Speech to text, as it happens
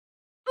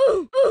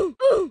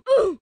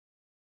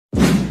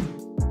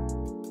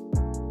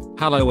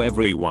Hello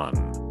everyone,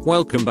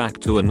 welcome back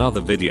to another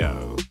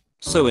video.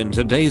 So in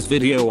today's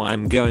video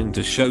I'm going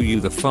to show you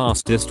the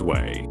fastest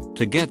way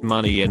to get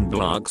money in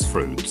Blox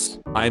fruits.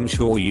 I'm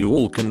sure you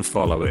all can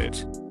follow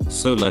it.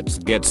 So let's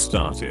get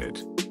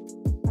started.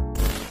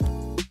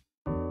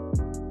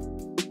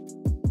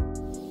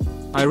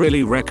 I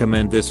really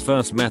recommend this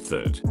first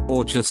method,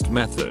 or just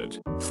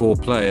method, for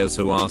players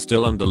who are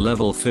still under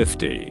level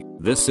 50.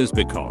 This is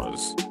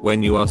because,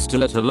 when you are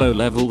still at a low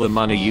level, the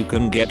money you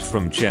can get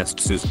from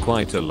chests is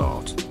quite a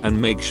lot,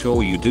 and make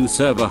sure you do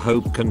server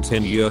hope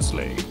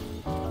continuously.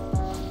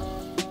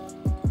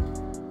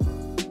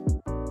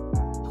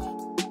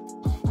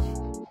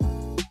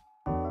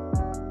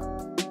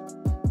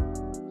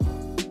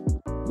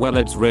 Well,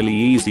 it's really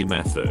easy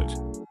method.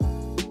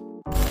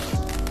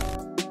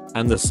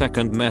 And the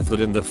second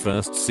method in the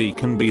first C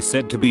can be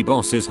said to be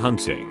bosses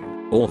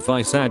hunting, or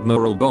Vice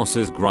Admiral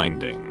bosses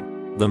grinding.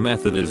 The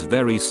method is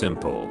very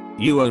simple.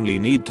 You only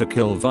need to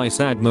kill Vice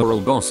Admiral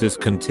bosses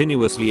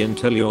continuously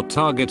until your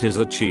target is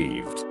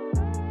achieved.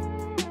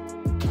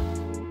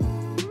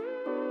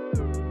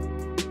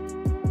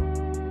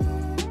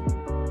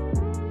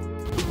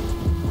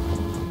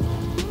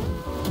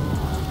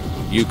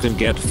 You can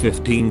get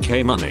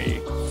 15k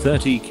money,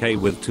 30k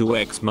with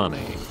 2x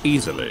money,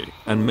 easily,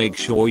 and make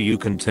sure you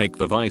can take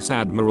the Vice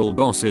Admiral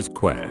boss's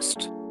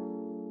quest.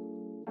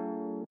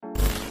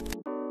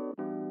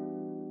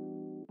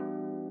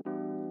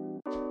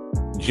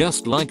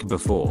 Just like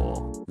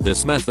before,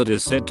 this method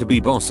is said to be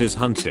bosses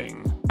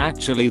hunting.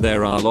 Actually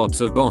there are lots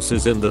of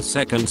bosses in the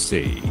second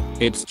C,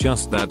 it's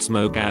just that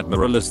Smoke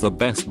Admiral is the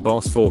best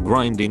boss for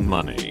grinding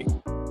money.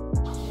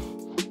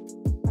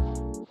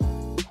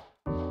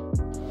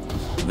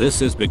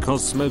 This is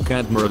because Smoke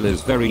Admiral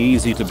is very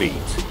easy to beat.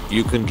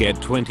 You can get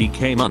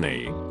 20k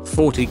money,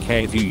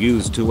 40k if you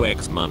use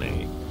 2x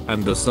money.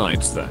 And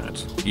besides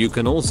that, you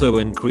can also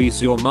increase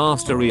your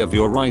mastery of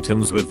your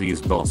items with these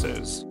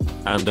bosses.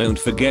 And don't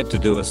forget to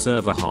do a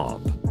server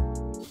hop.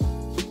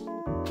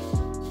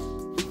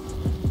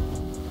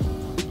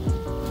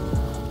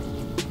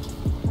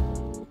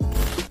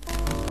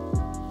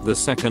 The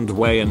second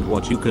way and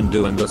what you can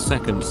do in the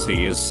second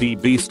C is sea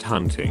beast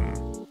hunting.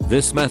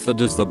 This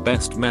method is the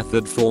best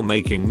method for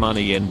making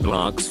money in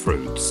Blox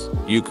fruits.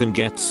 You can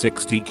get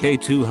 60k,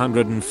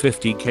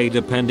 250k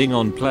depending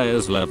on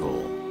player's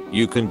level.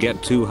 You can get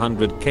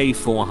 200k,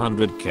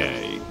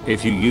 400k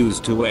if you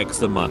use 2x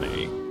the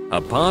money.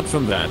 Apart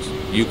from that,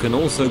 you can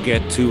also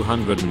get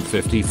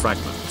 250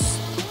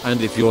 fragments.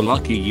 And if you're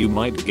lucky you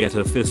might get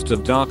a Fist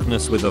of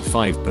Darkness with a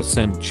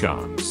 5%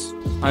 chance.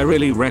 I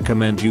really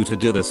recommend you to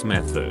do this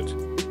method.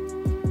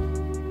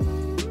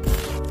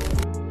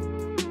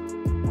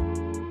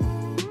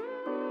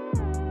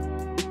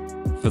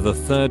 For the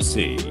third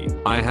C,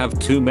 I have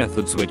two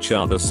methods which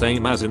are the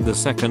same as in the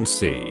second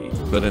C,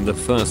 but in the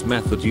first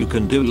method you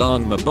can do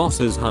Levnx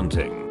bosses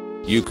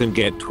hunting. You can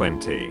get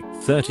 20,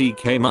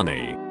 30k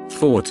money,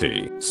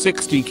 40,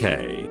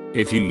 60k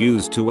if you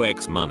use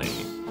 2x money.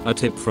 A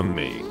tip from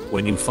me,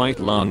 when you fight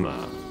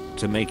Levnx,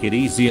 to make it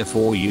easier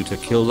for you to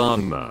kill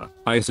Levnx,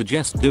 I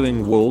suggest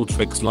doing wall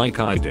tricks like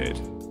I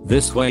did.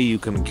 This way you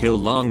can kill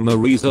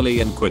Levnx easily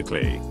and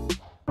quickly.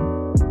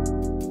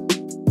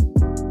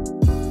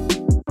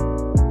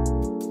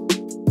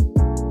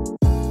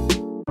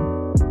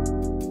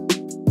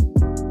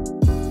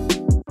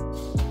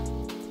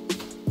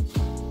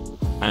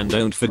 And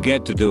don't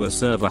forget to do a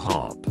server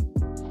hop.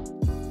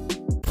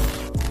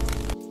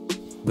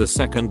 The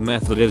second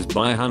method is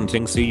by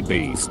hunting sea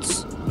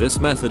beasts. This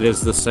method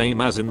is the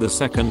same as in the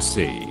second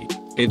C.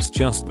 It's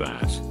just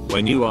that,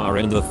 when you are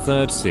in the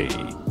third C,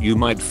 you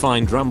might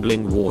find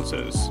rumbling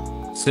waters.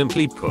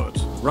 Simply put,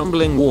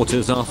 rumbling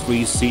waters are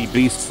 3 sea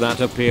beasts that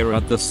appear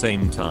at the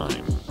same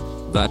time.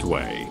 That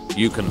way,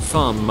 you can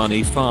farm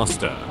money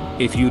faster.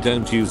 If you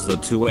don't use the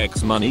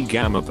 2x money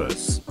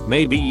Gamapus,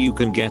 maybe you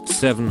can get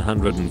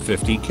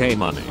 750k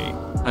money.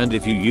 And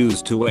if you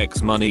use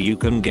 2x money you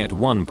can get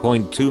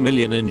 1.2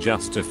 million in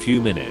just a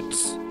few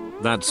minutes.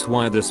 That's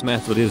why this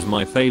method is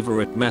my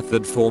favorite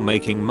method for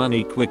making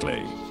money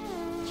quickly.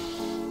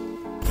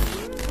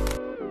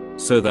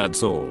 So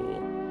that's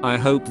all. I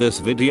hope this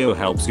video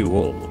helps you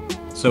all.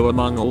 So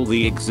among all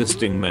the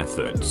existing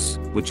methods,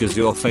 which is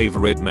your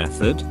favorite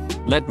method?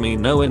 Let me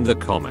know in the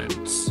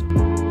comments.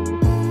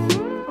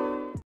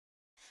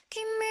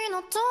 君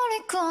の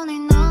虜に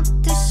な